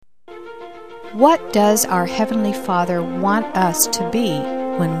What does our Heavenly Father want us to be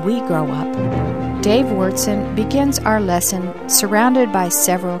when we grow up? Dave Wurtson begins our lesson surrounded by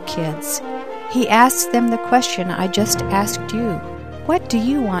several kids. He asks them the question I just asked you. What do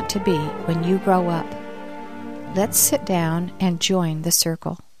you want to be when you grow up? Let's sit down and join the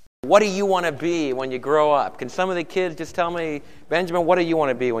circle. What do you want to be when you grow up? Can some of the kids just tell me, Benjamin, what do you want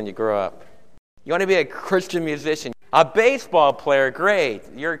to be when you grow up? You want to be a Christian musician. A baseball player, great.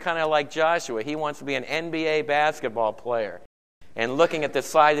 You're kind of like Joshua. He wants to be an NBA basketball player. And looking at the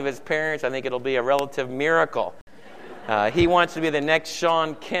size of his parents, I think it'll be a relative miracle. He wants to be the next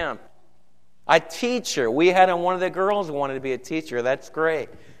Sean Kemp. A teacher. We had one of the girls who wanted to be a teacher. That's great.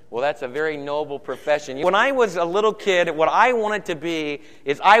 Well, that's a very noble profession. When I was a little kid, what I wanted to be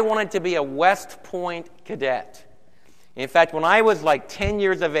is I wanted to be a West Point cadet. In fact, when I was like 10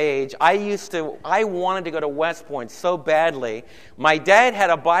 years of age, I wanted to go to West Point so badly. My dad had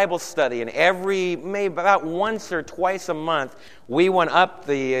a Bible study, and maybe about once or twice a month, we went up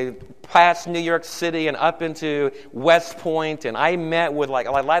past New York City and up into West Point, and I met with a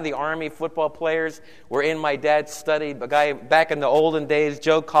lot of the Army football players were in my dad's study. A guy back in the olden days,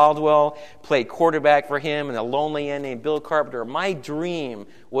 Joe Caldwell, played quarterback for him, and a lonely end named Bill Carpenter. My dream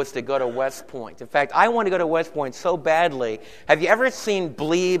was to go to West Point. In fact, I wanted to go to West Point so badly. Have you ever seen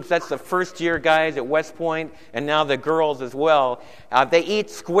Bleebs? That's the first-year guys at West Point, and now the girls as well. They eat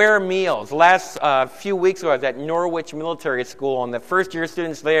square meals. Last few weeks ago, I was at Norwich Military School, and the first-year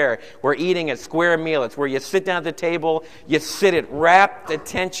students there were eating a square meal. It's where you sit down at the table, you sit at rapt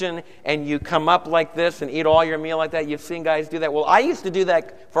attention, and you come up like this and eat all your meal like that. You've seen guys do that. Well, I used to do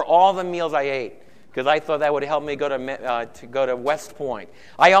that for all the meals I ate, because I thought that would help me go to West Point.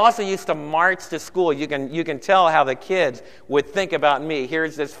 I also used to march to school. You can tell how the kids would think about me.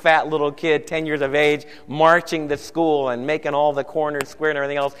 Here's this fat little kid, 10 years of age, marching to school and making all the corners square and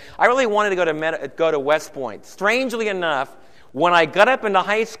everything else. I really wanted to go to West Point. Strangely enough, when I got up into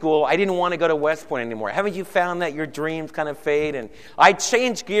high school, I didn't want to go to West Point anymore. Haven't you found that your dreams kind of fade? And I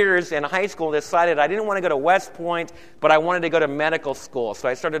changed gears in high school and decided I didn't want to go to West Point, but I wanted to go to medical school. So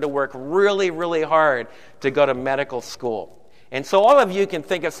I started to work really, really hard to go to medical school. And so all of you can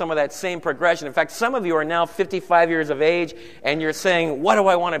think of some of that same progression. In fact, some of you are now 55 years of age, and you're saying, what do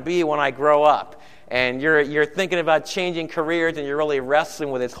I want to be when I grow up? And you're thinking about changing careers, and you're really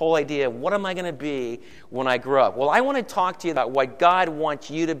wrestling with this whole idea of what am I going to be when I grow up? Well, I want to talk to you about what God wants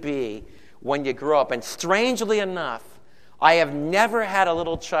you to be when you grow up. And strangely enough, I have never had a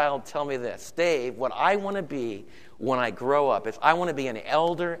little child tell me this. Dave, what I want to be when I grow up is I want to be an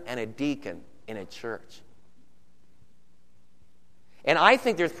elder and a deacon in a church. And I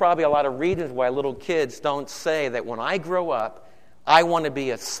think there's probably a lot of reasons why little kids don't say that when I grow up, I want to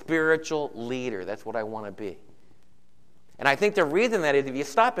be a spiritual leader. That's what I want to be. And I think the reason that is, if you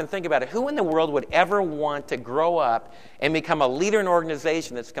stop and think about it, who in the world would ever want to grow up and become a leader in an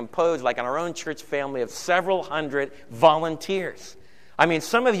organization that's composed, like in our own church family, of several hundred volunteers? I mean,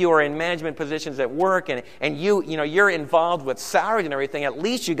 some of you are in management positions at work, and you're involved with salaries and everything. At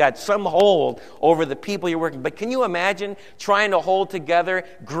least you got some hold over the people you're working. But can you imagine trying to hold together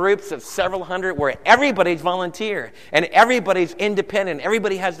groups of several hundred where everybody's volunteer and everybody's independent,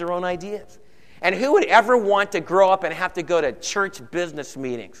 everybody has their own ideas? And who would ever want to grow up and have to go to church business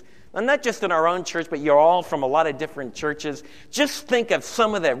meetings? And not just in our own church, but you're all from a lot of different churches. Just think of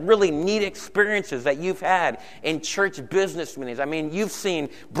some of the really neat experiences that you've had in church business meetings. I mean, you've seen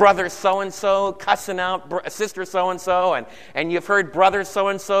brother so-and-so cussing out sister so-and-so, and you've heard brother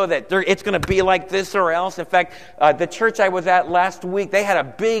so-and-so that it's going to be like this or else. In fact, the church I was at last week, they had a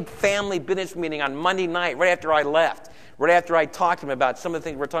big family business meeting on Monday night right after I left. Right after I talked to them about some of the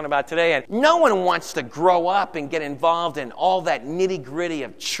things we're talking about today. And no one wants to grow up and get involved in all that nitty-gritty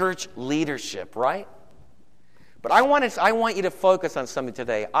of church leadership, right? But I want you to focus on something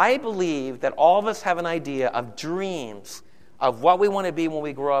today. I believe that all of us have an idea of dreams of what we want to be when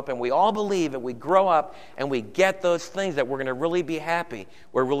we grow up, and we all believe that we grow up and we get those things that we're going to really be happy.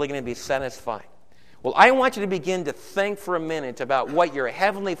 We're really going to be satisfied. Well, I want you to begin to think for a minute about what your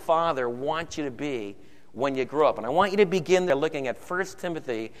Heavenly Father wants you to be when you grow up. And I want you to begin there looking at 1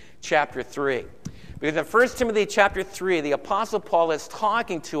 Timothy chapter 3. Because in 1 Timothy chapter 3, the Apostle Paul is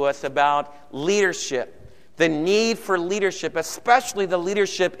talking to us about leadership. The need for leadership, especially the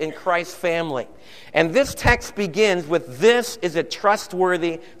leadership in Christ's family. And this text begins with, "This is a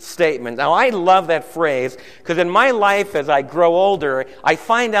trustworthy statement." Now, I love that phrase because in my life as I grow older, I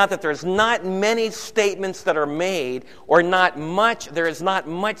find out that there's not many statements that are made or there is not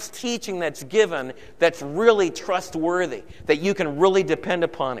much teaching that's given that's really trustworthy, that you can really depend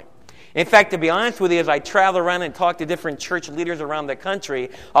upon it. In fact, to be honest with you, as I travel around and talk to different church leaders around the country,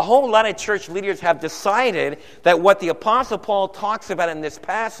 a whole lot of church leaders have decided that what the Apostle Paul talks about in this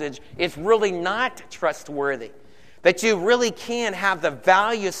passage is really not trustworthy. That you really can have the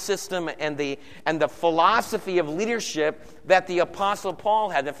value system and the philosophy of leadership that the Apostle Paul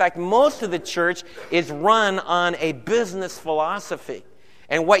had. In fact, most of the church is run on a business philosophy.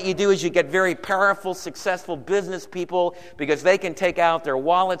 And what you do is you get very powerful, successful business people because they can take out their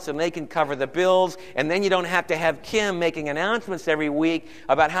wallets and they can cover the bills. And then you don't have to have Kim making announcements every week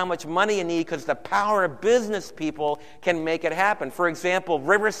about how much money you need because the power of business people can make it happen. For example,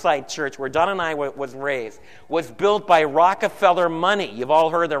 Riverside Church, where Don and I was raised, was built by Rockefeller money. You've all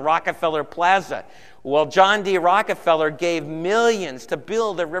heard of the Rockefeller Plaza. Well, John D. Rockefeller gave millions to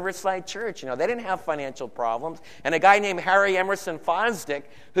build a Riverside Church. They didn't have financial problems. And a guy named Harry Emerson Fosdick,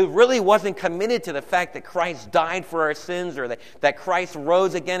 who really wasn't committed to the fact that Christ died for our sins or that Christ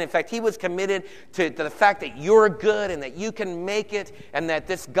rose again. In fact, he was committed to the fact that you're good and that you can make it and that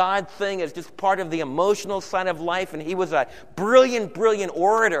this God thing is just part of the emotional side of life. And he was a brilliant, brilliant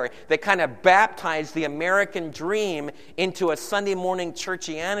orator that kind of baptized the American dream into a Sunday morning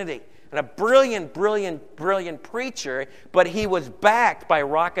churchianity. And a brilliant, brilliant, brilliant preacher, but he was backed by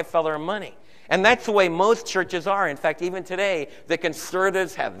Rockefeller money. And that's the way most churches are. In fact, even today, the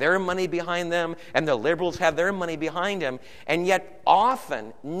conservatives have their money behind them, and the liberals have their money behind them. And yet,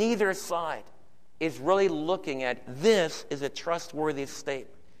 often, neither side is really looking at this is a trustworthy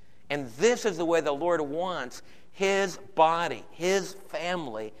statement. And this is the way the Lord wants his body, his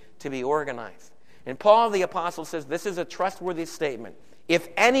family, to be organized. And Paul the Apostle says this is a trustworthy statement. If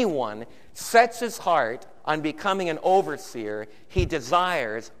anyone sets his heart on becoming an overseer, he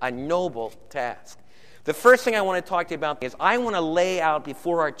desires a noble task. The first thing I want to talk to you about is I want to lay out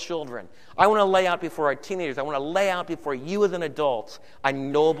before our children, I want to lay out before our teenagers, I want to lay out before you as an adult a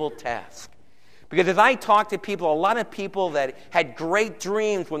noble task. Because as I talk to people, a lot of people that had great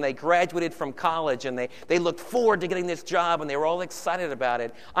dreams when they graduated from college and they looked forward to getting this job and they were all excited about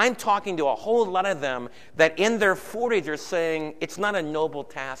it, I'm talking to a whole lot of them that in their 40s are saying, it's not a noble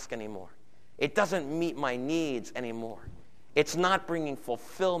task anymore. It doesn't meet my needs anymore. It's not bringing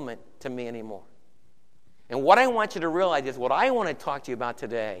fulfillment to me anymore. And what I want you to realize is what I want to talk to you about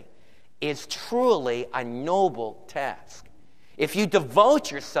today is truly a noble task. If you devote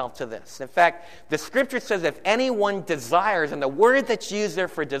yourself to this. In fact, the scripture says if anyone desires, and the word that's used there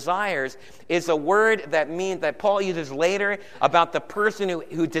for desires is a word that Paul uses later about the person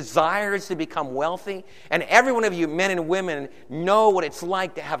who desires to become wealthy. And every one of you, men and women, know what it's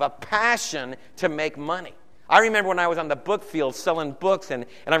like to have a passion to make money. I remember when I was on the book field selling books, and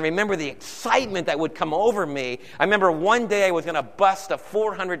I remember the excitement that would come over me. I remember one day I was going to bust a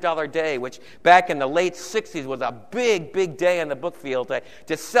 $400 day, which back in the late 60s was a big, big day on the book field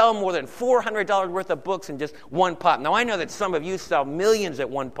to sell more than $400 worth of books in just one pop. Now, I know that some of you sell millions at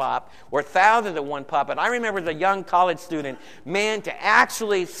one pop or thousands at one pop, but I remember as a young college student, man, to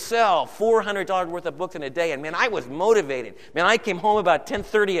actually sell $400 worth of books in a day, and man, I was motivated. Man, I came home about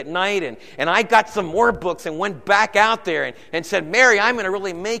 10:30 at night, and I got some more books and went back out there and said, Mary, I'm going to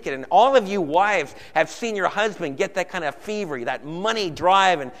really make it. And all of you wives have seen your husband get that kind of fever, that money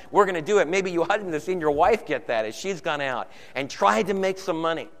drive, and we're going to do it. Maybe you husbands have seen your wife get that as she's gone out and tried to make some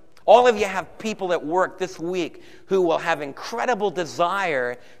money. All of you have people at work this week who will have incredible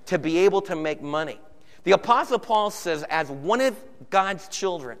desire to be able to make money. The Apostle Paul says, as one of God's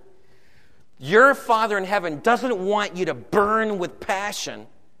children, your Father in heaven doesn't want you to burn with passion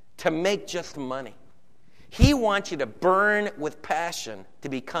to make just money. He wants you to burn with passion to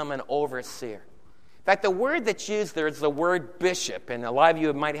become an overseer. In fact, the word that's used there is the word bishop, and a lot of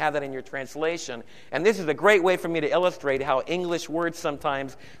you might have that in your translation. And this is a great way for me to illustrate how English words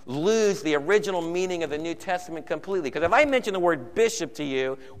sometimes lose the original meaning of the New Testament completely. Because if I mention the word bishop to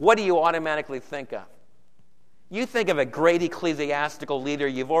you, what do you automatically think of? You think of a great ecclesiastical leader.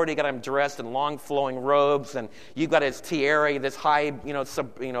 You've already got him dressed in long flowing robes, and you've got his tiara, this high,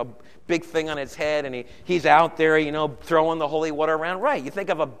 big thing on his head, and he's out there, throwing the holy water around. Right? You think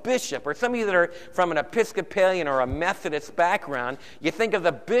of a bishop, or some of you that are from an Episcopalian or a Methodist background, you think of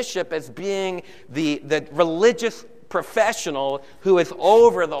the bishop as being the religious professional who is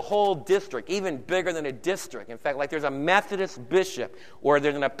over the whole district, even bigger than a district. In fact, like there's a Methodist bishop or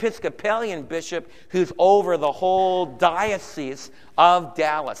there's an Episcopalian bishop who's over the whole diocese of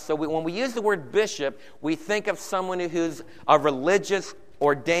Dallas. So when we use the word bishop, we think of someone who's a religious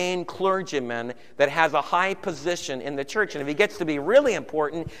ordained clergyman that has a high position in the church. And if he gets to be really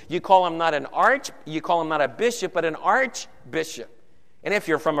important, you call him not a bishop, but an archbishop. And if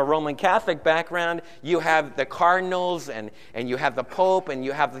you're from a Roman Catholic background, you have the cardinals and you have the Pope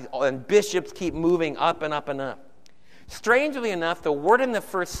and bishops keep moving up and up and up. Strangely enough, the word in the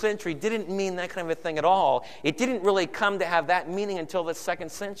first century didn't mean that kind of a thing at all. It didn't really come to have that meaning until the second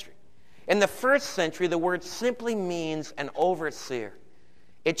century. In the first century, the word simply means an overseer.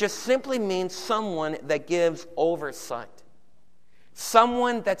 It just simply means someone that gives oversight.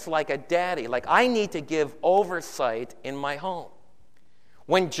 Someone that's like a daddy, like I need to give oversight in my home.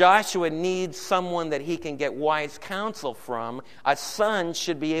 When Joshua needs someone that he can get wise counsel from, a son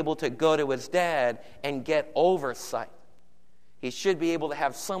should be able to go to his dad and get oversight. He should be able to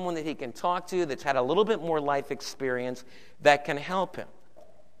have someone that he can talk to that's had a little bit more life experience that can help him.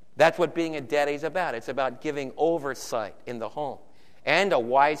 That's what being a daddy is about. It's about giving oversight in the home. And a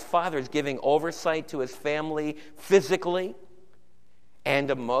wise father is giving oversight to his family physically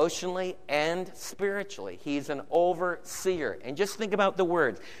and emotionally and spiritually. He's an overseer. And just think about the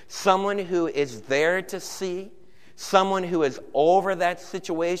words. Someone who is there to see, someone who is over that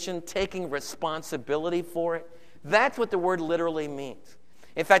situation, taking responsibility for it. That's what the word literally means.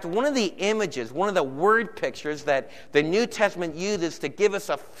 In fact, one of the images, one of the word pictures that the New Testament uses to give us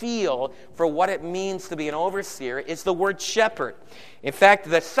a feel for what it means to be an overseer is the word shepherd. In fact,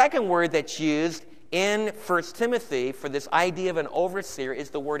 the second word that's used in 1 Timothy for this idea of an overseer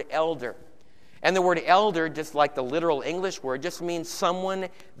is the word elder. And the word elder, just like the literal English word, just means someone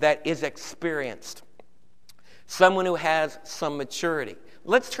that is experienced. Someone who has some maturity.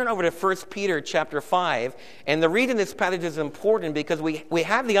 Let's turn over to 1 Peter chapter 5. And the reason this passage is important because we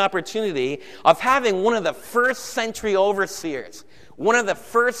have the opportunity of having one of the first century overseers, one of the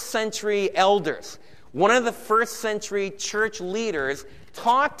first century elders, one of the first century church leaders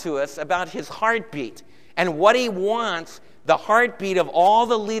talk to us about his heartbeat and what he wants the heartbeat of all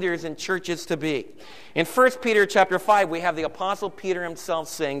the leaders in churches to be. In 1 Peter chapter 5, we have the Apostle Peter himself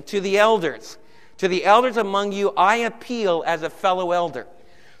saying, to the elders among you, I appeal as a fellow elder.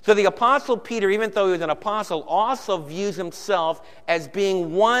 So the Apostle Peter, even though he was an apostle, also views himself as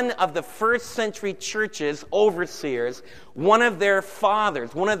being one of the first century church's overseers, one of their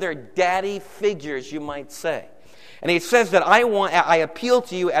fathers, one of their daddy figures, you might say. And he says that I appeal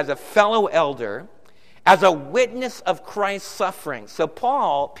to you as a fellow elder, as a witness of Christ's suffering. So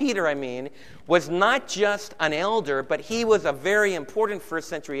Peter, was not just an elder, but he was a very important first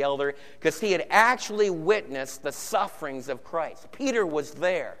century elder because he had actually witnessed the sufferings of Christ. Peter was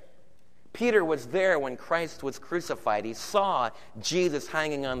there. Peter was there when Christ was crucified. He saw Jesus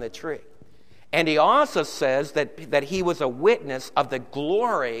hanging on the tree. And he also says that he was a witness of the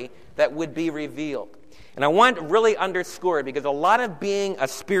glory that would be revealed. And I want to really underscore it because a lot of being a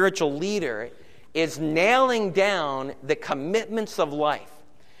spiritual leader is nailing down the commitments of life.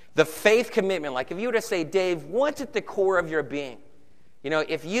 The faith commitment, like if you were to say, Dave, what's at the core of your being? You know,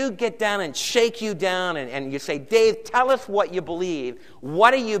 if you get down and shake you down and you say, Dave, tell us what you believe.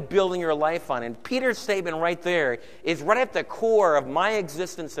 What are you building your life on? And Peter's statement right there is right at the core of my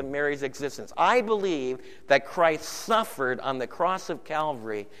existence and Mary's existence. I believe that Christ suffered on the cross of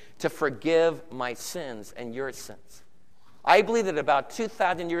Calvary to forgive my sins and your sins. I believe that about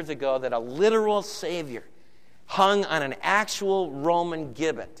 2,000 years ago that a literal Savior hung on an actual Roman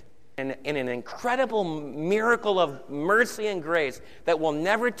gibbet in an incredible miracle of mercy and grace that we'll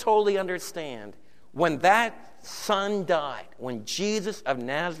never totally understand. When that Son died, when Jesus of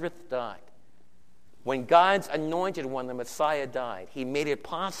Nazareth died, when God's anointed one, the Messiah, died, he made it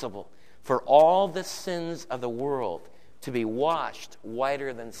possible for all the sins of the world to be washed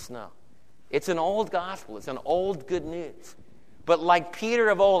whiter than snow. It's an old gospel. It's an old good news. But like Peter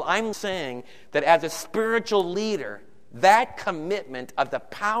of old, I'm saying that as a spiritual leader, that commitment of the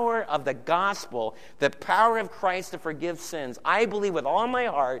power of the gospel, the power of Christ to forgive sins, I believe with all my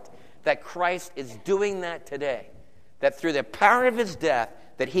heart that Christ is doing that today. That through the power of his death,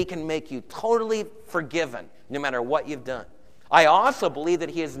 that he can make you totally forgiven no matter what you've done. I also believe that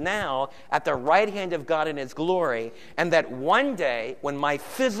he is now at the right hand of God in his glory, and that one day, when my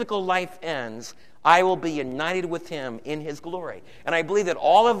physical life ends, I will be united with him in his glory. And I believe that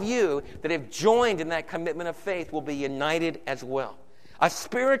all of you that have joined in that commitment of faith will be united as well. A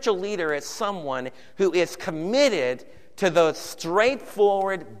spiritual leader is someone who is committed to those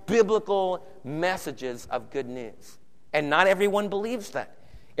straightforward biblical messages of good news. And not everyone believes that.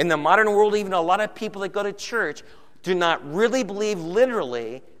 In the modern world, even a lot of people that go to church do not really believe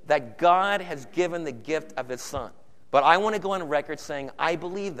literally that God has given the gift of his Son. But I want to go on record saying, I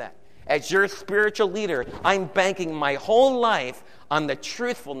believe that. As your spiritual leader, I'm banking my whole life on the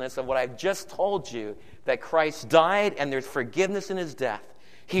truthfulness of what I've just told you, that Christ died and there's forgiveness in his death.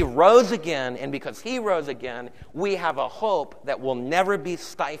 He rose again, and because he rose again, we have a hope that will never be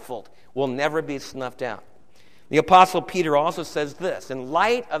stifled, will never be snuffed out. The Apostle Peter also says this, in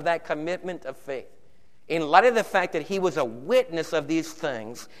light of that commitment of faith, in light of the fact that he was a witness of these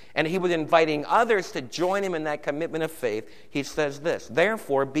things, and he was inviting others to join him in that commitment of faith, he says this,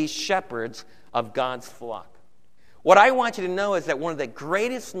 therefore be shepherds of God's flock. What I want you to know is that one of the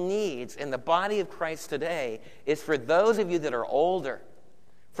greatest needs in the body of Christ today is for those of you that are older,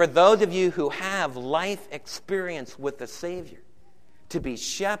 for those of you who have life experience with the Savior, to be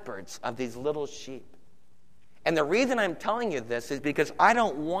shepherds of these little sheep. And the reason I'm telling you this is because I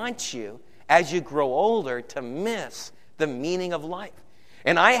don't want you, as you grow older, to miss the meaning of life.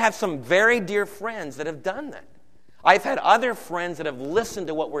 And I have some very dear friends that have done that. I've had other friends that have listened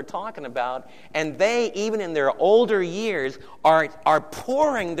to what we're talking about, and they, even in their older years, are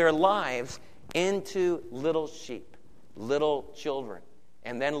pouring their lives into little sheep, little children,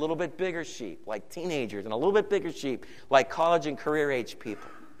 and then a little bit bigger sheep, like teenagers, and a little bit bigger sheep, like college and career-age people.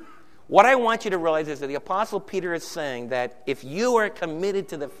 What I want you to realize is that the Apostle Peter is saying that if you are committed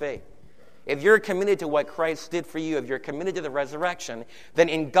to the faith, if you're committed to what Christ did for you, if you're committed to the resurrection, then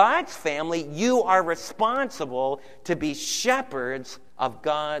in God's family, you are responsible to be shepherds of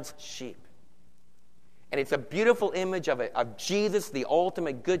God's sheep. And it's a beautiful image of Jesus, the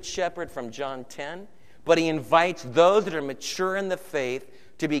ultimate good shepherd from John 10. But he invites those that are mature in the faith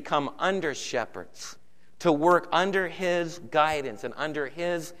to become under-shepherds, to work under his guidance and under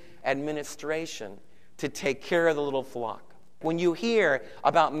his administration to take care of the little flock. When you hear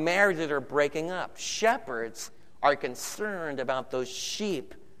about marriages that are breaking up, shepherds are concerned about those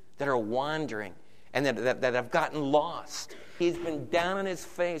sheep that are wandering and that have gotten lost. He's been down on his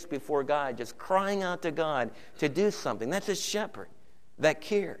face before God, just crying out to God to do something. That's a shepherd that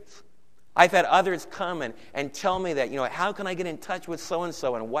cares. I've had others come and tell me that, how can I get in touch with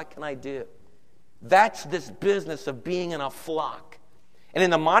so-and-so and what can I do? That's this business of being in a flock. And in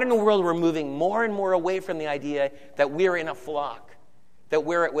the modern world, we're moving more and more away from the idea that we're in a flock, that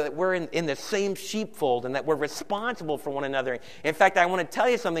we're in the same sheepfold, and that we're responsible for one another. In fact, I want to tell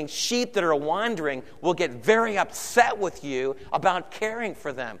you something. Sheep that are wandering will get very upset with you about caring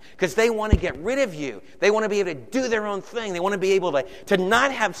for them because they want to get rid of you. They want to be able to do their own thing. They want to be able to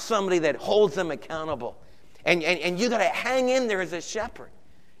not have somebody that holds them accountable. And you got to hang in there as a shepherd.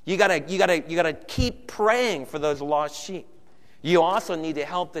 You got to keep praying for those lost sheep. You also need to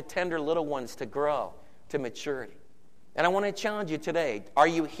help the tender little ones to grow to maturity. And I want to challenge you today. Are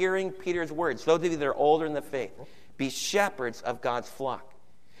you hearing Peter's words? Those of you that are older in the faith, be shepherds of God's flock.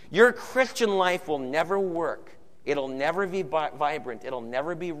 Your Christian life will never work. It'll never be vibrant. It'll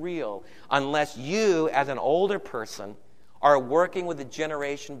never be real unless you, as an older person, are working with the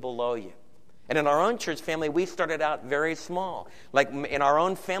generation below you. And in our own church family, we started out very small. Like in our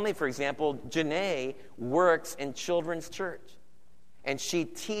own family, for example, Janae works in children's church. And she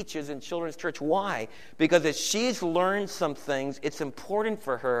teaches in children's church. Why? Because as she's learned some things, it's important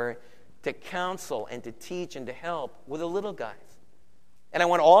for her to counsel and to teach and to help with the little guys. And I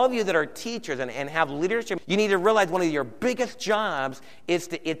want all of you that are teachers and have leadership, you need to realize one of your biggest jobs is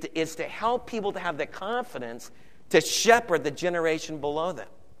to help people to have the confidence to shepherd the generation below them.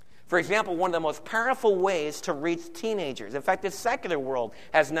 For example, one of the most powerful ways to reach teenagers, in fact, the secular world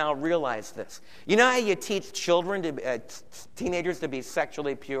has now realized this. You know how you teach teenagers to be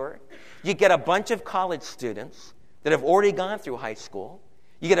sexually pure? You get a bunch of college students that have already gone through high school.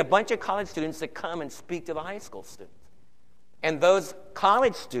 You get a bunch of college students that come and speak to the high school students. And those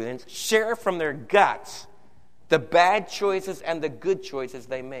college students share from their guts the bad choices and the good choices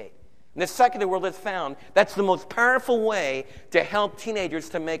they made. And the secular world has found that's the most powerful way to help teenagers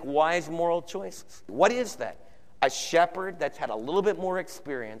to make wise moral choices. What is that? A shepherd that's had a little bit more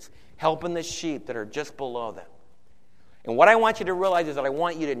experience helping the sheep that are just below them. And what I want you to realize is that I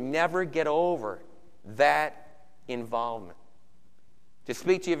want you to never get over that involvement. To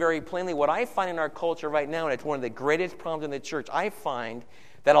speak to you very plainly, what I find in our culture right now, and it's one of the greatest problems in the church, I find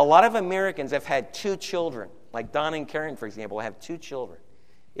that a lot of Americans have had 2 children. Like Don and Karen, for example, have 2 children.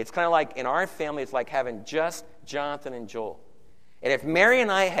 It's kind of like, in our family, it's like having just Jonathan and Joel. And if Mary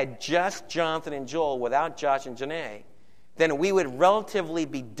and I had just Jonathan and Joel without Josh and Janae, then we would relatively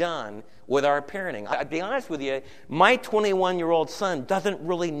be done with our parenting. I'll be honest with you, my 21-year-old son doesn't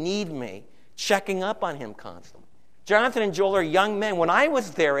really need me checking up on him constantly. Jonathan and Joel are young men. When I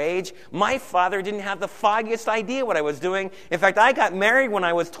was their age, my father didn't have the foggiest idea what I was doing. In fact, I got married when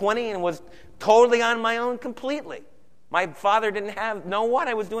I was 20 and was totally on my own completely. My father didn't know what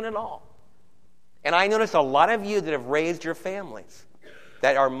I was doing at all. And I noticed a lot of you that have raised your families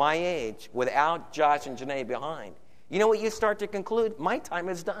that are my age without Josh and Janae behind. You know what you start to conclude? My time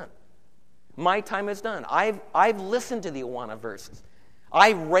is done. My time is done. I've listened to the Awana verses.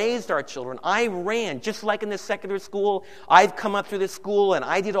 I raised our children. I ran, just like in the secular school. I've come up through this school and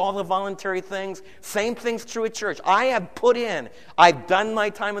I did all the voluntary things. Same thing's true at church. I have put in. I've done my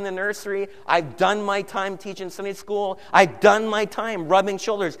time in the nursery. I've done my time teaching Sunday school. I've done my time rubbing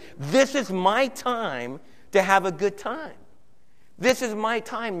shoulders. This is my time to have a good time. This is my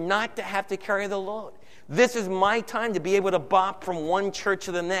time not to have to carry the load. This is my time to be able to bop from one church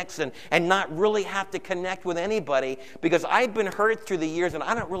to the next and not really have to connect with anybody, because I've been hurt through the years and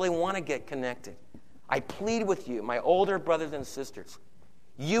I don't really want to get connected. I plead with you, my older brothers and sisters,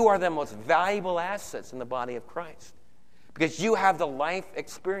 you are the most valuable assets in the body of Christ because you have the life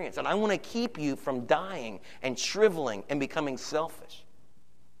experience, and I want to keep you from dying and shriveling and becoming selfish.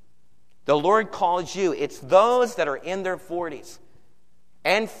 The Lord calls you. It's those that are in their 40s.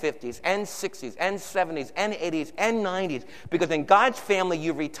 And 50s, and 60s, and 70s, and 80s, and 90s. Because in God's family,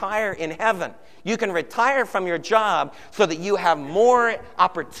 you retire in heaven. You can retire from your job so that you have more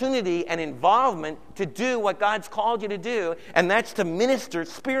opportunity and involvement to do what God's called you to do, and that's to minister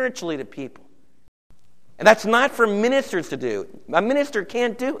spiritually to people. And that's not for ministers to do. A minister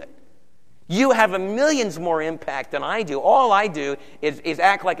can't do it. You have a millions more impact than I do. All I do is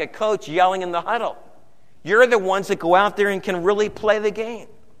act like a coach yelling in the huddle. You're the ones that go out there and can really play the game.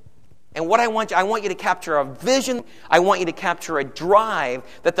 And what I want you to capture a vision. I want you to capture a drive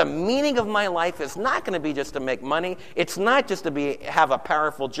that the meaning of my life is not going to be just to make money. It's not just to have a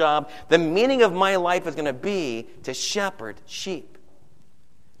powerful job. The meaning of my life is going to be to shepherd sheep.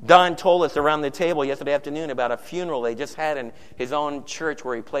 Don told us around the table yesterday afternoon about a funeral they just had in his own church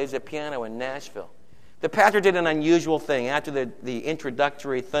where he plays the piano in Nashville. The pastor did an unusual thing. After the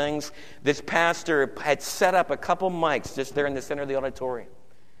introductory things, this pastor had set up a couple mics just there in the center of the auditorium.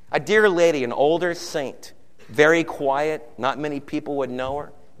 A dear lady, an older saint, very quiet, not many people would know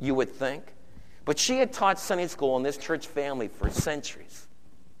her, you would think. But she had taught Sunday school in this church family for centuries.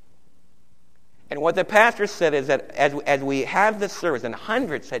 And what the pastor said is that as we have this service, and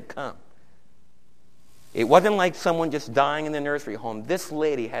hundreds had come, it wasn't like someone just dying in the nursery home. This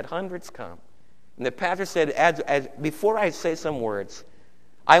lady had hundreds come. And the pastor said, before I say some words,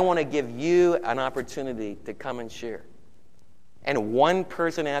 I want to give you an opportunity to come and share. And one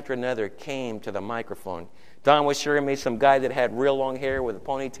person after another came to the microphone. Don was sharing me some guy that had real long hair with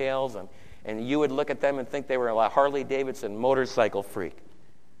ponytails, and you would look at them and think they were a Harley Davidson motorcycle freak.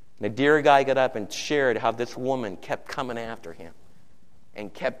 And the dear guy got up and shared how this woman kept coming after him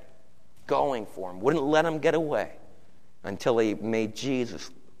and kept going for him, wouldn't let him get away until he made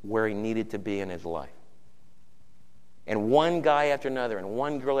Jesus where he needed to be in his life. And one guy after another and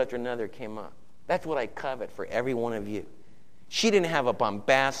one girl after another came up. That's what I covet for every one of you. She didn't have a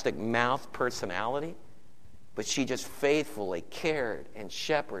bombastic mouth personality, but she just faithfully cared and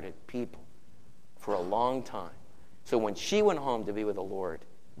shepherded people for a long time. So when she went home to be with the Lord,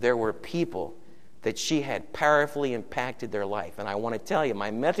 there were people that she had powerfully impacted their life. And I want to tell you,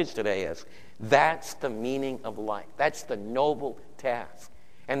 my message today is, that's the meaning of life. That's the noble task.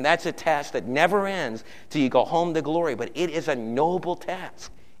 And that's a task that never ends till you go home to glory. But it is a noble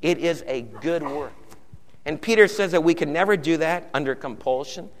task. It is a good work. And Peter says that we can never do that under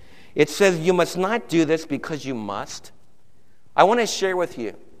compulsion. It says you must not do this because you must. I want to share with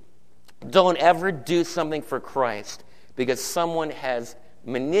you, don't ever do something for Christ because someone has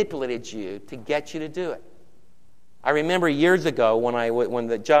manipulated you to get you to do it. I remember years ago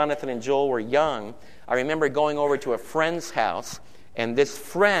when Jonathan and Joel were young, I remember going over to a friend's house. And this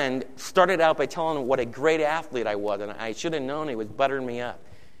friend started out by telling him what a great athlete I was. And I should have known he was buttering me up.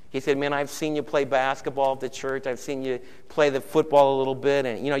 He said, man, I've seen you play basketball at the church. I've seen you play the football a little bit.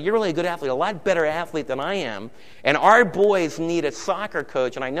 And, you're really a good athlete, a lot better athlete than I am. And our boys need a soccer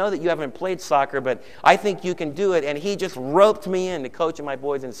coach. And I know that you haven't played soccer, but I think you can do it. And he just roped me into coaching my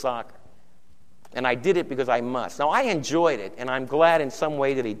boys in soccer. And I did it because I must. Now, I enjoyed it. And I'm glad in some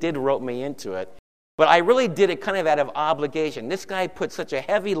way that he did rope me into it. But I really did it kind of out of obligation. This guy put such a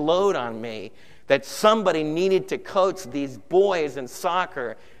heavy load on me that somebody needed to coach these boys in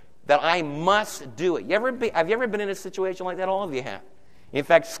soccer that I must do it. Have you ever been in a situation like that? All of you have. In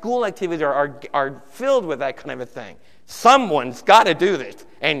fact, school activities are filled with that kind of a thing. Someone's got to do this,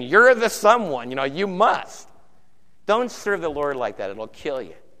 and you're the someone. You must. Don't serve the Lord like that. It'll kill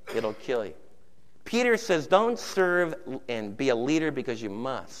you. It'll kill you. Peter says, don't serve and be a leader because you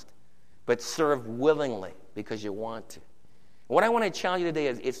must, but serve willingly because you want to. What I want to challenge you today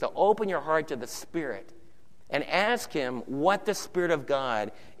is to open your heart to the Spirit and ask Him what the Spirit of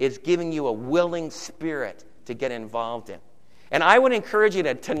God is giving you a willing spirit to get involved in. And I would encourage you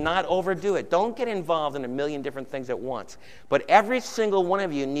to not overdo it. Don't get involved in a million different things at once. But every single one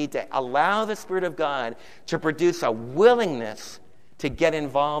of you need to allow the Spirit of God to produce a willingness to get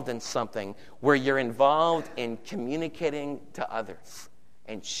involved in something where you're involved in communicating to others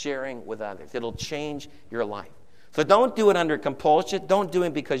and sharing with others. It'll change your life. So don't do it under compulsion. Don't do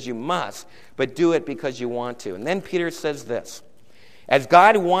it because you must, but do it because you want to. And then Peter says this: as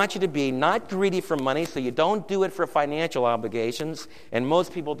God wants you to be, not greedy for money, so you don't do it for financial obligations. And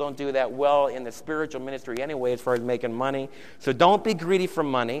most people don't do that well in the spiritual ministry anyway as far as making money. So don't be greedy for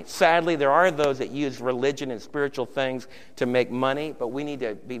money. Sadly, there are those that use religion and spiritual things to make money, but we need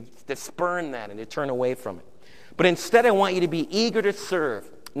to spurn that and to turn away from it. But instead, I want you to be eager to serve,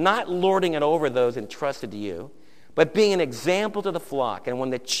 not lording it over those entrusted to you, but being an example to the flock. And when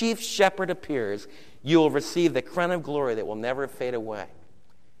the chief shepherd appears, you will receive the crown of glory that will never fade away.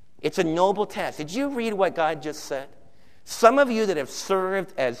 It's a noble task. Did you read what God just said? Some of you that have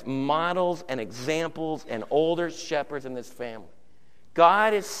served as models and examples and older shepherds in this family,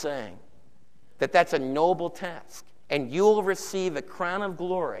 God is saying that that's a noble task, and you will receive a crown of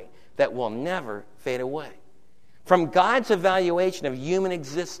glory that will never fade away. From God's evaluation of human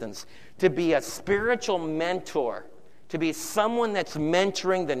existence, to be a spiritual mentor, to be someone that's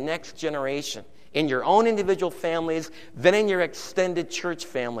mentoring the next generation in your own individual families, then in your extended church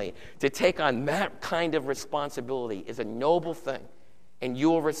family, to take on that kind of responsibility is a noble thing, and you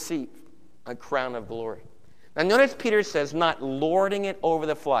will receive a crown of glory. Now notice Peter says, not lording it over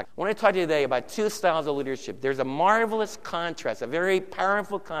the flock. I want to talk to you today about two styles of leadership. There's a marvelous contrast, a very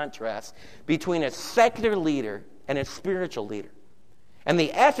powerful contrast between a secular leader and a spiritual leader. And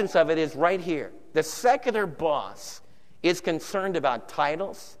the essence of it is right here. The secular boss is concerned about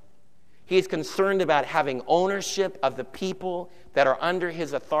titles. He's concerned about having ownership of the people that are under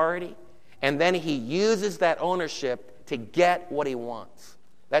his authority. And then he uses that ownership to get what he wants.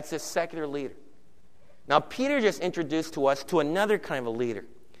 That's the secular leader. Now, Peter just introduced to us to another kind of a leader.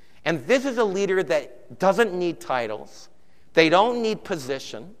 And this is a leader that doesn't need titles. They don't need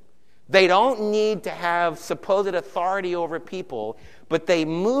position. They don't need to have supposed authority over people, but they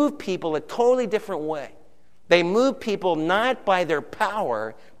move people a totally different way. They move people not by their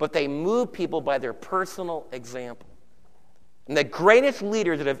power, but they move people by their personal example. And the greatest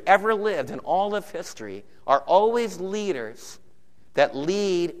leaders that have ever lived in all of history are always leaders that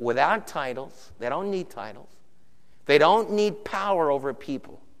lead without titles. They don't need titles. They don't need power over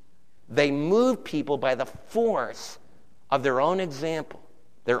people. They move people by the force of their own example,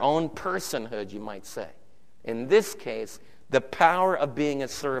 their own personhood, you might say. In this case, the power of being a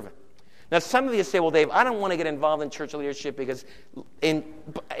servant. Now, some of you say, well, Dave, I don't want to get involved in church leadership because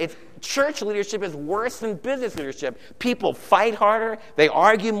church leadership is worse than business leadership. People fight harder, they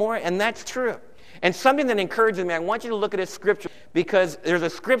argue more, and that's true. And something that encourages me, I want you to look at this scripture because there's a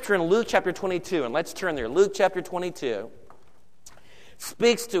scripture in Luke chapter 22, and let's turn there. Luke chapter 22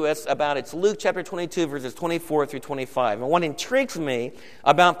 speaks to us about, it's Luke chapter 22, verses 24 through 25. And what intrigues me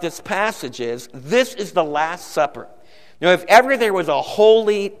about this passage is, this is the Last Supper. Now, if ever there was a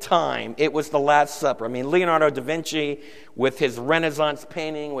holy time, it was the Last Supper. I mean, Leonardo da Vinci, with his Renaissance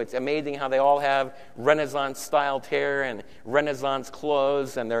painting, it's amazing how they all have Renaissance-styled hair and Renaissance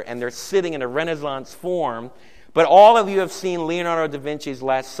clothes, and they're sitting in a Renaissance form. But all of you have seen Leonardo da Vinci's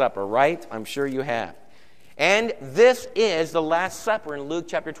Last Supper, right? I'm sure you have. And this is the Last Supper in Luke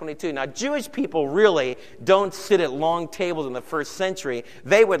chapter 22. Now, Jewish people really don't sit at long tables in the first century.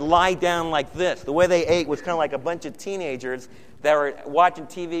 They would lie down like this. The way they ate was kind of like a bunch of teenagers that were watching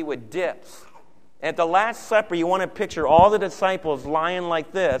TV with dips. And at the Last Supper, you want to picture all the disciples lying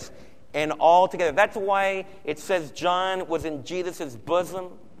like this and all together. That's why it says John was in Jesus' bosom.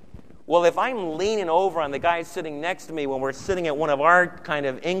 Well, if I'm leaning over on the guy sitting next to me when we're sitting at one of our kind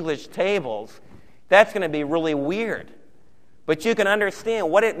of English tables, that's going to be really weird. But you can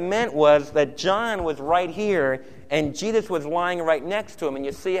understand what it meant was that John was right here and Jesus was lying right next to him. And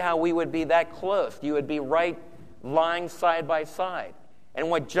you see how we would be that close. You would be right lying side by side. And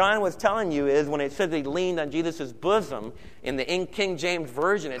what John was telling you is when it says he leaned on Jesus' bosom, in the King James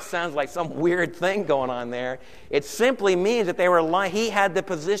Version, it sounds like some weird thing going on there. It simply means that they were lying. He had the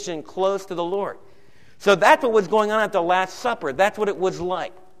position close to the Lord. So that's what was going on at the Last Supper. That's what it was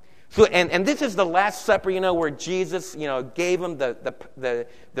like. So, and this is the Last Supper, where Jesus, gave him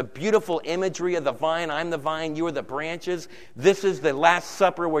the beautiful imagery of the vine. I'm the vine, you are the branches. This is the Last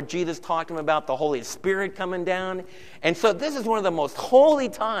Supper where Jesus talked to him about the Holy Spirit coming down. And so this is one of the most holy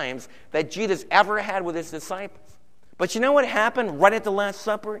times that Jesus ever had with his disciples. But you know what happened right at the Last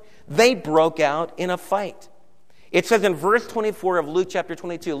Supper? They broke out in a fight. It says in verse 24 of Luke chapter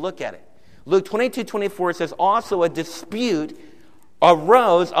 22, look at it. Luke 22:24 says, also a dispute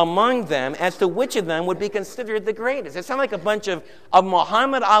arose among them as to which of them would be considered the greatest. It sounded like a bunch of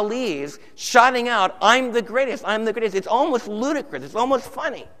Muhammad Ali's shouting out, I'm the greatest, I'm the greatest. It's almost ludicrous. It's almost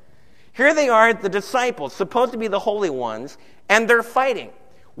funny. Here they are, the disciples, supposed to be the holy ones, and they're fighting.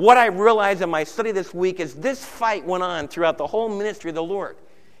 What I realized in my study this week is this fight went on throughout the whole ministry of the Lord.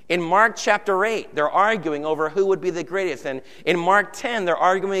 In Mark chapter 8, they're arguing over who would be the greatest. And in Mark 10, they're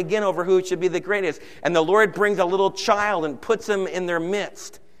arguing again over who should be the greatest. And the Lord brings a little child and puts him in their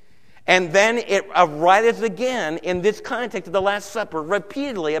midst. And then it arises again in this context of the Last Supper,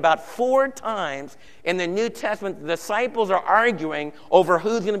 repeatedly about 4 times in the New Testament, the disciples are arguing over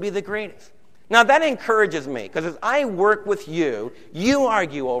who's going to be the greatest. Now that encourages me, because as I work with you, you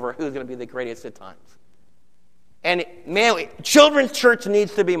argue over who's going to be the greatest at times. And man, children's church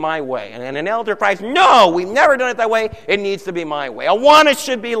needs to be my way. And an elder cries, no, we've never done it that way. It needs to be my way. Awana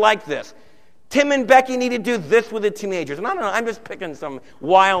should be like this. Tim and Becky need to do this with the teenagers. And I don't know, I'm just picking some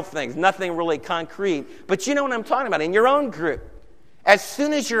wild things, nothing really concrete. But you know what I'm talking about. In your own group, as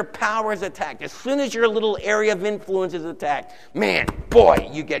soon as your power is attacked, as soon as your little area of influence is attacked, man, boy,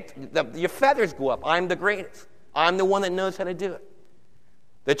 your feathers go up. I'm the greatest. I'm the one that knows how to do it.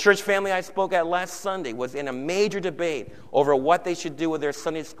 The church family I spoke at last Sunday was in a major debate over what they should do with their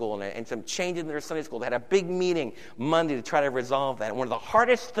Sunday school and some changes in their Sunday school. They had a big meeting Monday to try to resolve that. And one of the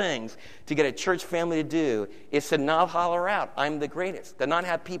hardest things to get a church family to do is to not holler out, I'm the greatest. To not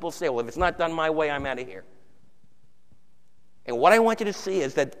have people say, well, if it's not done my way, I'm out of here. And what I want you to see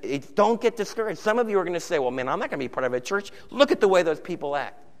is that don't get discouraged. Some of you are going to say, well, man, I'm not going to be part of a church. Look at the way those people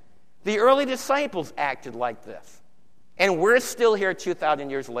act. The early disciples acted like this. And we're still here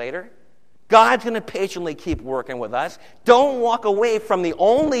 2,000 years later. God's going to patiently keep working with us. Don't walk away from the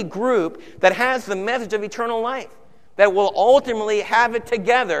only group that has the message of eternal life, that will ultimately have it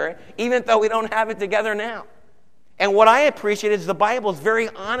together, even though we don't have it together now. And what I appreciate is the Bible is very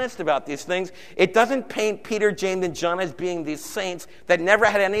honest about these things. It doesn't paint Peter, James, and John as being these saints that never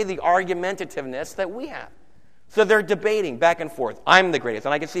had any of the argumentativeness that we have. So they're debating back and forth. I'm the greatest.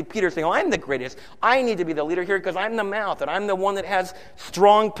 And I can see Peter saying, oh, I'm the greatest. I need to be the leader here because I'm the mouth and I'm the one that has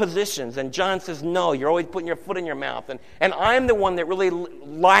strong positions. And John says, no, you're always putting your foot in your mouth. And I'm the one that really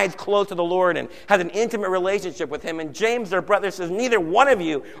lies close to the Lord and has an intimate relationship with him. And James, their brother, says, neither one of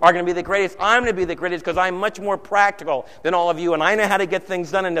you are going to be the greatest. I'm going to be the greatest because I'm much more practical than all of you. And I know how to get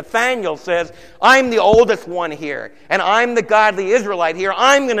things done. And Nathaniel says, I'm the oldest one here. And I'm the godly Israelite here.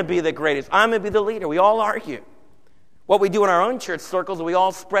 I'm going to be the greatest. I'm going to be the leader. We all argue. What we do in our own church circles is we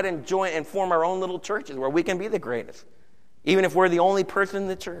all spread and join and form our own little churches where we can be the greatest, even if we're the only person in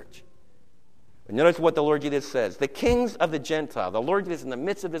the church. But notice what the Lord Jesus says. The kings of the Gentiles, the Lord Jesus in the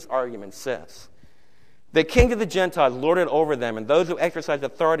midst of this argument says, the kings of the Gentiles lord it over them, and those who exercise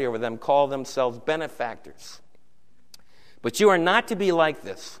authority over them call themselves benefactors. But you are not to be like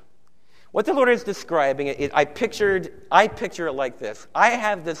this. What the Lord is describing, I picture it like this. I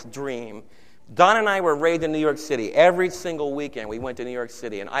have this dream. Don and I were raised in New York City. Every single weekend we went to New York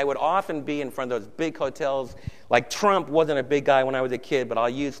City. And I would often be in front of those big hotels. Like Trump wasn't a big guy when I was a kid, but I'll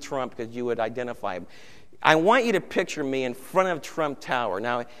use Trump because you would identify him. I want you to picture me in front of Trump Tower.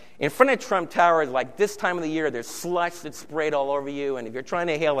 Now, in front of Trump Tower is like this time of the year, there's slush that's sprayed all over you. And if you're trying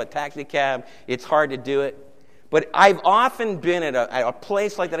to hail a taxi cab, it's hard to do it. But I've often been at a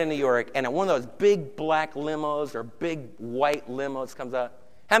place like that in New York, and one of those big black limos or big white limos comes out.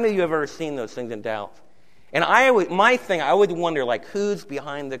 How many of you have ever seen those things in Dallas? And I would wonder, like, who's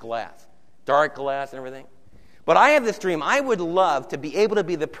behind the glass? Dark glass and everything. But I have this dream. I would love to be able to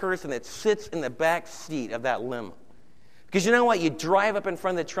be the person that sits in the back seat of that limo. Because you know what? You drive up in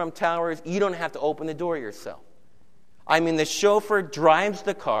front of the Trump Towers, you don't have to open the door yourself. I mean, the chauffeur drives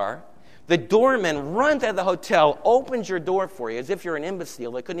the car. The doorman runs out of the hotel, opens your door for you as if you're an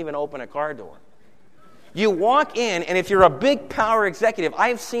imbecile that couldn't even open a car door. You walk in, and if you're a big power executive,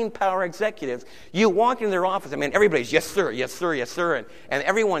 I've seen power executives, you walk into their office, I mean, everybody's, yes, sir, yes, sir, yes, sir, and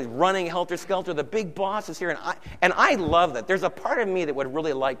everyone's running helter-skelter. The big boss is here, and I love that. There's a part of me that would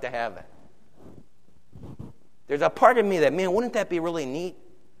really like to have that. There's a part of me that, man, wouldn't that be really neat?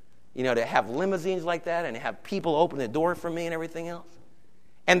 You know, to have limousines like that and have people open the door for me and everything else.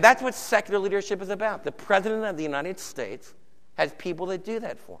 And that's what secular leadership is about. The President of the United States has people that do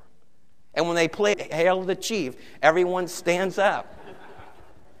that for him. And when they play Hail the Chief, everyone stands up.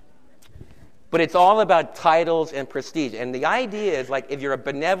 But it's all about titles and prestige. And the idea is, like, if you're a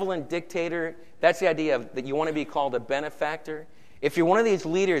benevolent dictator, that's the idea of that you want to be called a benefactor. If you're one of these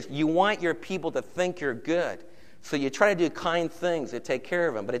leaders, you want your people to think you're good. So you try to do kind things to take care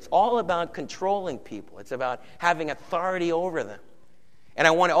of them. But it's all about controlling people. It's about having authority over them. And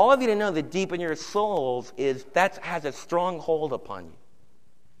I want all of you to know that deep in your souls that has a strong hold upon you.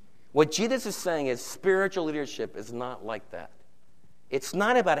 What Jesus is saying is spiritual leadership is not like that. It's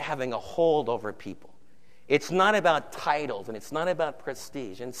not about having a hold over people. It's not about titles, and it's not about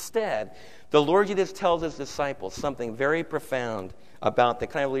prestige. Instead, the Lord Jesus tells his disciples something very profound about the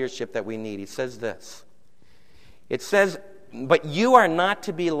kind of leadership that we need. He says this. It says, "But you are not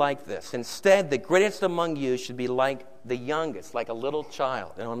to be like this. Instead, the greatest among you should be like the youngest, like a little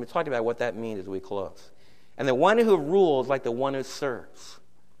child." And I'm going to talk about what that means as we close. "And the one who rules like the one who serves.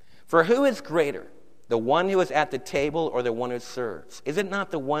 For who is greater, the one who is at the table or the one who serves? Is it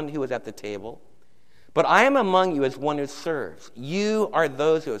not the one who is at the table? But I am among you as one who serves. You are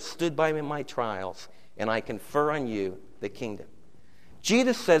those who have stood by me in my trials, and I confer on you the kingdom."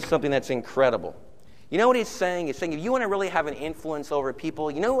 Jesus says something that's incredible. You know what he's saying? He's saying if you want to really have an influence over people,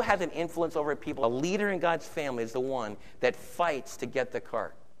 you know who has an influence over people? A leader in God's family is the one that fights to get the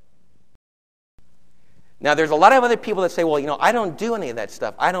cart. Now, there's a lot of other people that say, well, I don't do any of that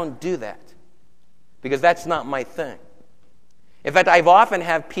stuff. I don't do that because that's not my thing. In fact, I've often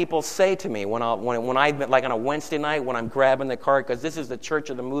had people say to me when I've been, like on a Wednesday night when I'm grabbing the cart, because this is the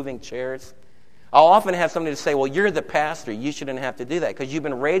church of the moving chairs, I'll often have somebody to say, well, you're the pastor. You shouldn't have to do that because you've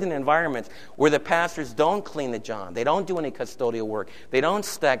been raised in environments where the pastors don't clean the john. They don't do any custodial work. They don't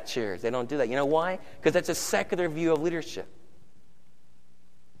stack chairs. They don't do that. You know why? Because that's a secular view of leadership.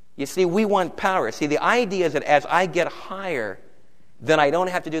 You see, we want power. See, the idea is that as I get higher, then I don't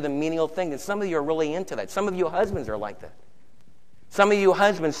have to do the menial thing. And some of you are really into that. Some of you husbands are like that. Some of you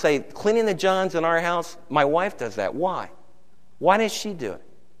husbands say, cleaning the johns in our house, my wife does that. Why? Why does she do it?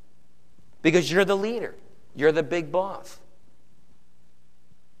 Because you're the leader. You're the big boss.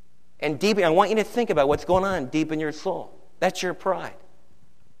 And deep, I want you to think about what's going on deep in your soul. That's your pride.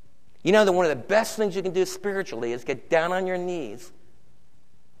 You know that one of the best things you can do spiritually is get down on your knees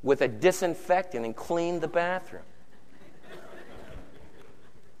with a disinfectant and clean the bathroom.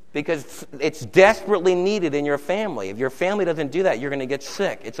 Because it's desperately needed in your family. If your family doesn't do that, you're going to get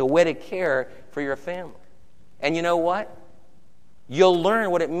sick. It's a way to care for your family. And you know what? You'll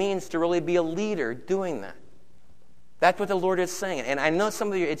learn what it means to really be a leader doing that. That's what the Lord is saying. And I know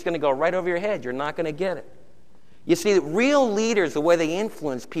some of you, it's going to go right over your head. You're not going to get it. You see, real leaders, the way they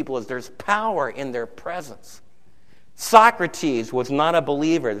influence people is there's power in their presence. Socrates was not a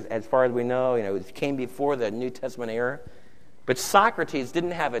believer, as far as we know. It came before the New Testament era. But Socrates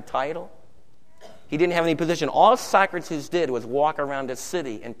didn't have a title. He didn't have any position. All Socrates did was walk around a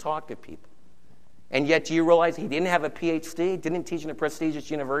city and talk to people. And yet, do you realize he didn't have a PhD, didn't teach in a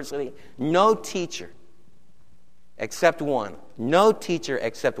prestigious university? No teacher except one. No teacher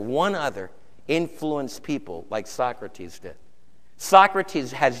except one other influenced people like Socrates did.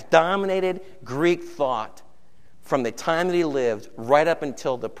 Socrates has dominated Greek thought from the time that he lived right up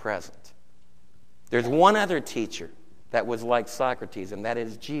until the present. There's one other teacher that was like Socrates, and that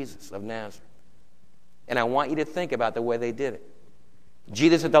is Jesus of Nazareth. And I want you to think about the way they did it.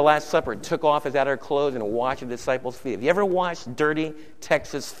 Jesus at the Last Supper took off his outer clothes and washed the disciples' feet. Have you ever washed dirty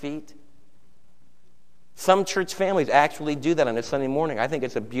Texas feet? Some church families actually do that on a Sunday morning. I think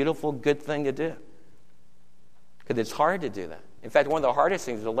it's a beautiful, good thing to do. Because it's hard to do that. In fact, one of the hardest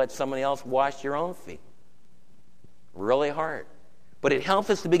things is to let somebody else wash your own feet. Really hard. But it helps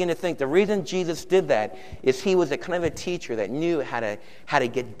us to begin to think the reason Jesus did that is he was a kind of a teacher that knew how to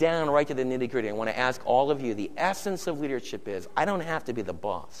get down right to the nitty-gritty. I want to ask all of you, the essence of leadership is I don't have to be the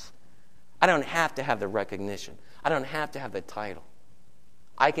boss. I don't have to have the recognition. I don't have to have the title.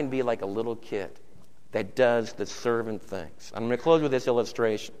 I can be like a little kid that does the servant things. I'm going to close with this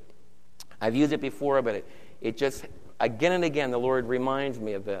illustration. I've used it before, but it just, again and again, the Lord reminds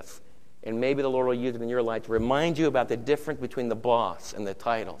me of this. And maybe the Lord will use it in your life to remind you about the difference between the boss and the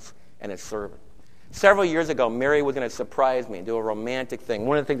titles and a servant. Several years ago, Mary was going to surprise me and do a romantic thing.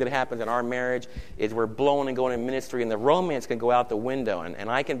 One of the things that happens in our marriage is we're blowing and going in ministry, and the romance can go out the window, and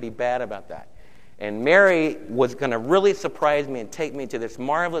I can be bad about that. And Mary was going to really surprise me and take me to this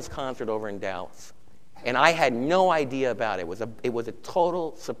marvelous concert over in Dallas. And I had no idea about it. It was a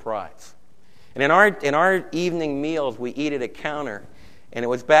total surprise. And in our evening meals, we eat at a counter. And it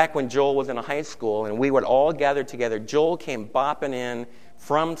was back when Joel was in high school, and we would all gather together. Joel came bopping in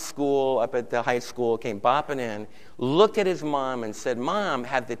from school up at the high school, came bopping in, looked at his mom and said, "Mom,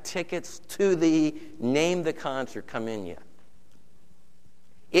 have the tickets to the Name the Concert come in yet?"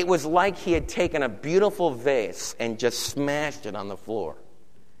 It was like he had taken a beautiful vase and just smashed it on the floor.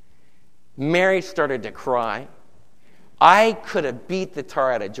 Mary started to cry. I could have beat the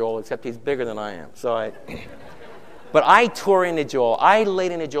tar out of Joel, except he's bigger than I am. But I tore into Joel. I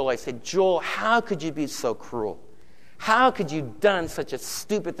laid into Joel. I said, "Joel, how could you be so cruel? How could you done such a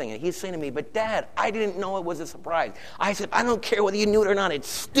stupid thing? And he's saying to me, but Dad, I didn't know it was a surprise. I said, I don't care whether you knew it or not. It's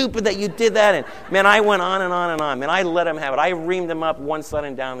stupid that you did that. And man, I went on and on and on. Man, I let him have it. I reamed him up one side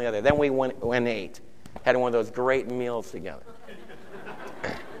and down the other. Then we went and ate. Had one of those great meals together.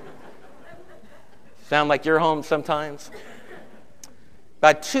 Sound like you're home sometimes?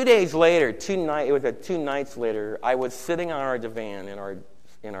 About 2 days later, it was 2 nights later, I was sitting on our divan in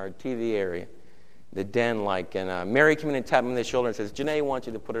our TV area, the den, and Mary came in and tapped me on the shoulder and says, Janae wants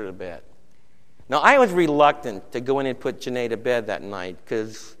you to put her to bed. Now, I was reluctant to go in and put Janae to bed that night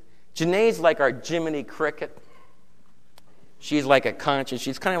because Janae's like our Jiminy Cricket. She's like a conscience.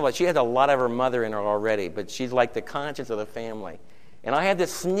 She's kind of like, she has a lot of her mother in her already, but she's like the conscience of the family. And I had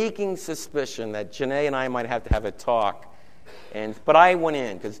this sneaking suspicion that Janae and I might have to have a talk. But I went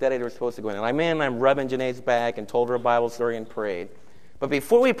in because Daddy was supposed to go in. And I'm in, I'm rubbing Janae's back and told her a Bible story and prayed. But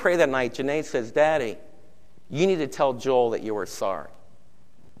before we prayed that night, Janae says, Daddy, you need to tell Joel that you were sorry.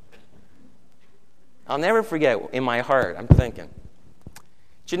 I'll never forget, in my heart, I'm thinking,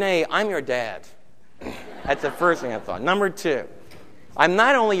 Janae, I'm your dad. That's the first thing I thought. Number 2, I'm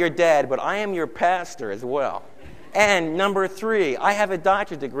not only your dad, but I am your pastor as well. And number 3, I have a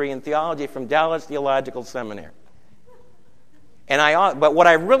doctorate degree in theology from Dallas Theological Seminary. But what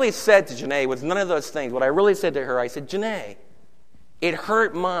I really said to Janae was none of those things. What I really said to her, I said, Janae, it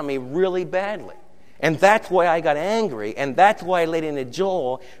hurt Mommy really badly. And that's why I got angry, and that's why I laid into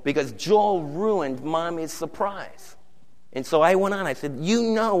Joel, because Joel ruined Mommy's surprise. And so I went on, I said, you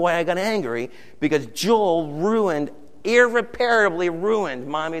know why I got angry, because Joel irreparably ruined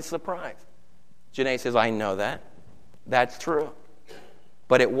Mommy's surprise. Janae says, I know that. That's true.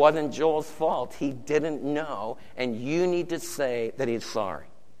 But it wasn't Joel's fault. He didn't know, and you need to say that he's sorry.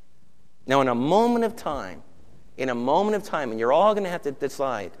 Now, in a moment of time, and you're all going to have to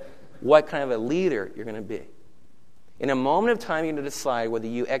decide what kind of a leader you're going to be. In a moment of time, you're going to decide whether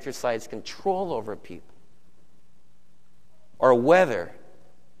you exercise control over people or whether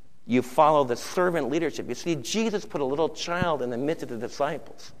you follow the servant leadership. You see, Jesus put a little child in the midst of the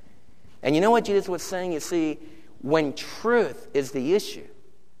disciples. And you know what Jesus was saying? You see, when truth is the issue,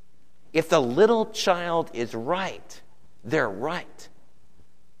 if the little child is right, they're right.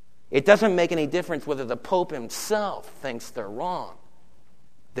 It doesn't make any difference whether the Pope himself thinks they're wrong.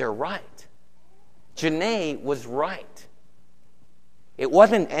 They're right. Janae was right. It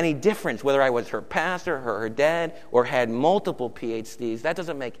wasn't any difference whether I was her pastor, her dad, or had multiple PhDs. That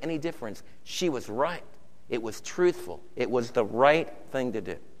doesn't make any difference. She was right. It was truthful. It was the right thing to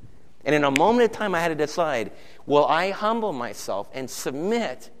do. And in a moment of time, I had to decide, will I humble myself and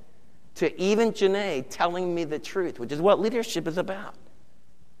submit to even Janae telling me the truth, which is what leadership is about.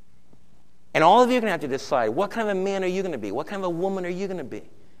 And all of you are going to have to decide, what kind of a man are you going to be? What kind of a woman are you going to be?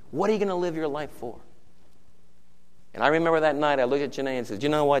 What are you going to live your life for? And I remember that night, I looked at Janae and said, you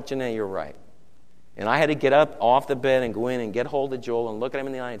know what, Janae, you're right. And I had to get up off the bed and go in and get hold of Joel and look at him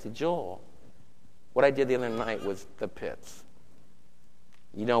in the eye and say, Joel, what I did the other night was the pits.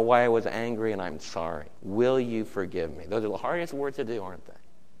 You know why I was angry, and I'm sorry. Will you forgive me? Those are the hardest words to do, aren't they?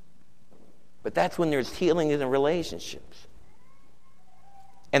 But that's when there's healing in the relationships.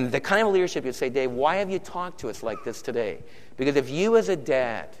 And the kind of leadership you say, Dave, why have you talked to us like this today? Because if you as a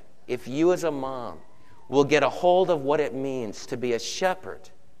dad, if you as a mom, will get a hold of what it means to be a shepherd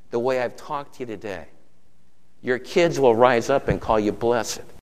the way I've talked to you today, your kids will rise up and call you blessed.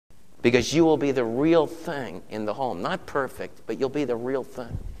 Because you will be the real thing in the home. Not perfect, but you'll be the real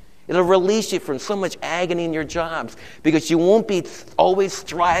thing. It'll release you from so much agony in your jobs because you won't be always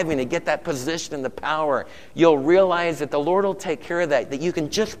striving to get that position and the power. You'll realize that the Lord will take care of that you can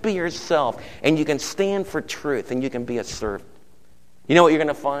just be yourself and you can stand for truth and you can be a servant. You know what you're going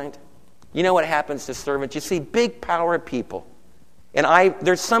to find? You know what happens to servants? You see big power people. And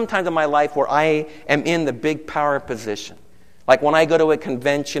there's some times in my life where I am in the big power position. Like when I go to a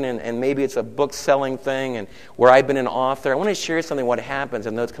convention and maybe it's a book-selling thing and where I've been an author, I want to share something what happens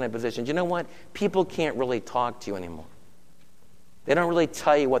in those kind of positions. You know what? People can't really talk to you anymore. They don't really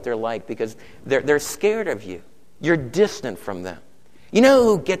tell you what they're like because they're scared of you. You're distant from them. You know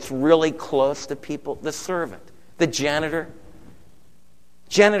who gets really close to people? The servant, the janitor.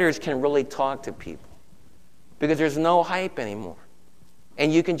 Janitors can really talk to people because there's no hype anymore.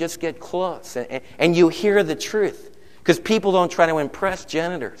 And you can just get close and you hear the truth. Because people don't try to impress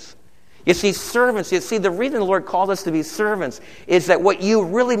janitors. You see, servants, the reason the Lord called us to be servants is that what you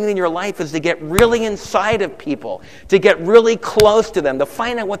really need in your life is to get really inside of people, to get really close to them, to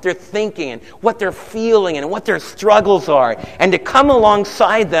find out what they're thinking and what they're feeling and what their struggles are, and to come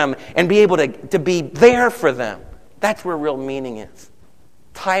alongside them and be able to be there for them. That's where real meaning is.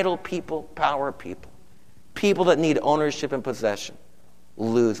 Title people, power people. People that need ownership and possession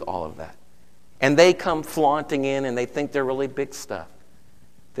lose all of that. And they come flaunting in and they think they're really big stuff.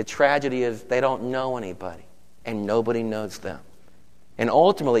 The tragedy is they don't know anybody and nobody knows them. And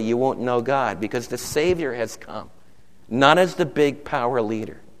ultimately you won't know God because the Savior has come, not as the big power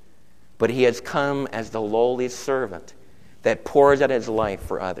leader, but he has come as the lowly servant that pours out his life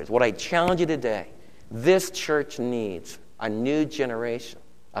for others. What I challenge you today, this church needs a new generation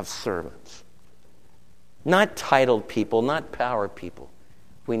of servants. Not titled people, not power people.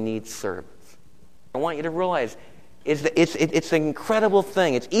 We need servants. I want you to realize it's an incredible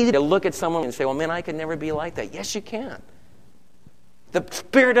thing. It's easy to look at someone and say, well, man, I could never be like that. Yes, you can. The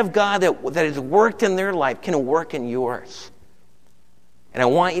Spirit of God that has worked in their life can work in yours. And I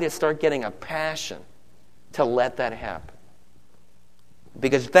want you to start getting a passion to let that happen.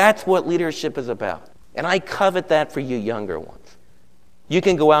 Because that's what leadership is about. And I covet that for you younger ones. You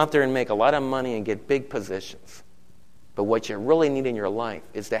can go out there and make a lot of money and get big positions. But what you really need in your life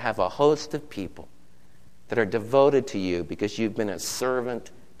is to have a host of people that are devoted to you because you've been a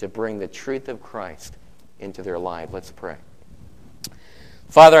servant to bring the truth of Christ into their life. Let's pray.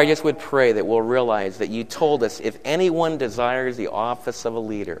 Father, I just would pray that we'll realize that you told us if anyone desires the office of a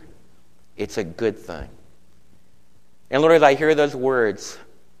leader, it's a good thing. And Lord, as I hear those words,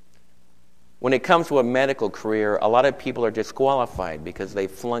 when it comes to a medical career, a lot of people are disqualified because they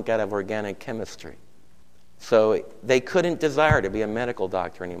flunk out of organic chemistry. So they couldn't desire to be a medical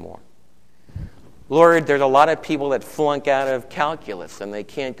doctor anymore. Lord, there's a lot of people that flunk out of calculus and they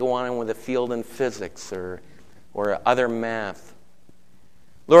can't go on with a field in physics or other math.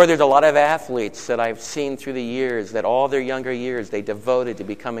 Lord, there's a lot of athletes that I've seen through the years that all their younger years they devoted to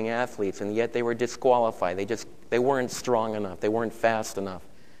becoming athletes, and yet they were disqualified. They weren't strong enough. They weren't fast enough.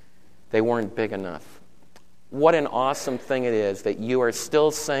 They weren't big enough. What an awesome thing it is that you are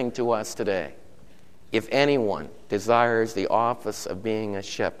still saying to us today, if anyone desires the office of being a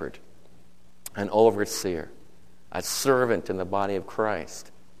shepherd, an overseer, a servant in the body of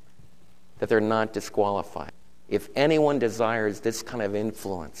Christ, that they're not disqualified. If anyone desires this kind of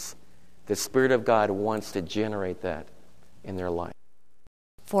influence, the Spirit of God wants to generate that in their life.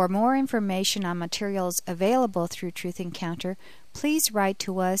 For more information on materials available through Truth Encounter, please write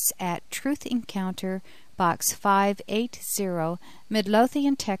to us at Truth Encounter, Box 580,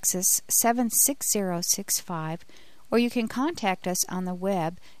 Midlothian, Texas 76065, or you can contact us on the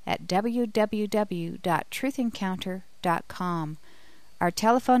web at www.truthencounter.com. Our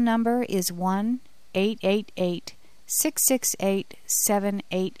telephone number is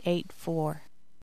 1-888-668-7884.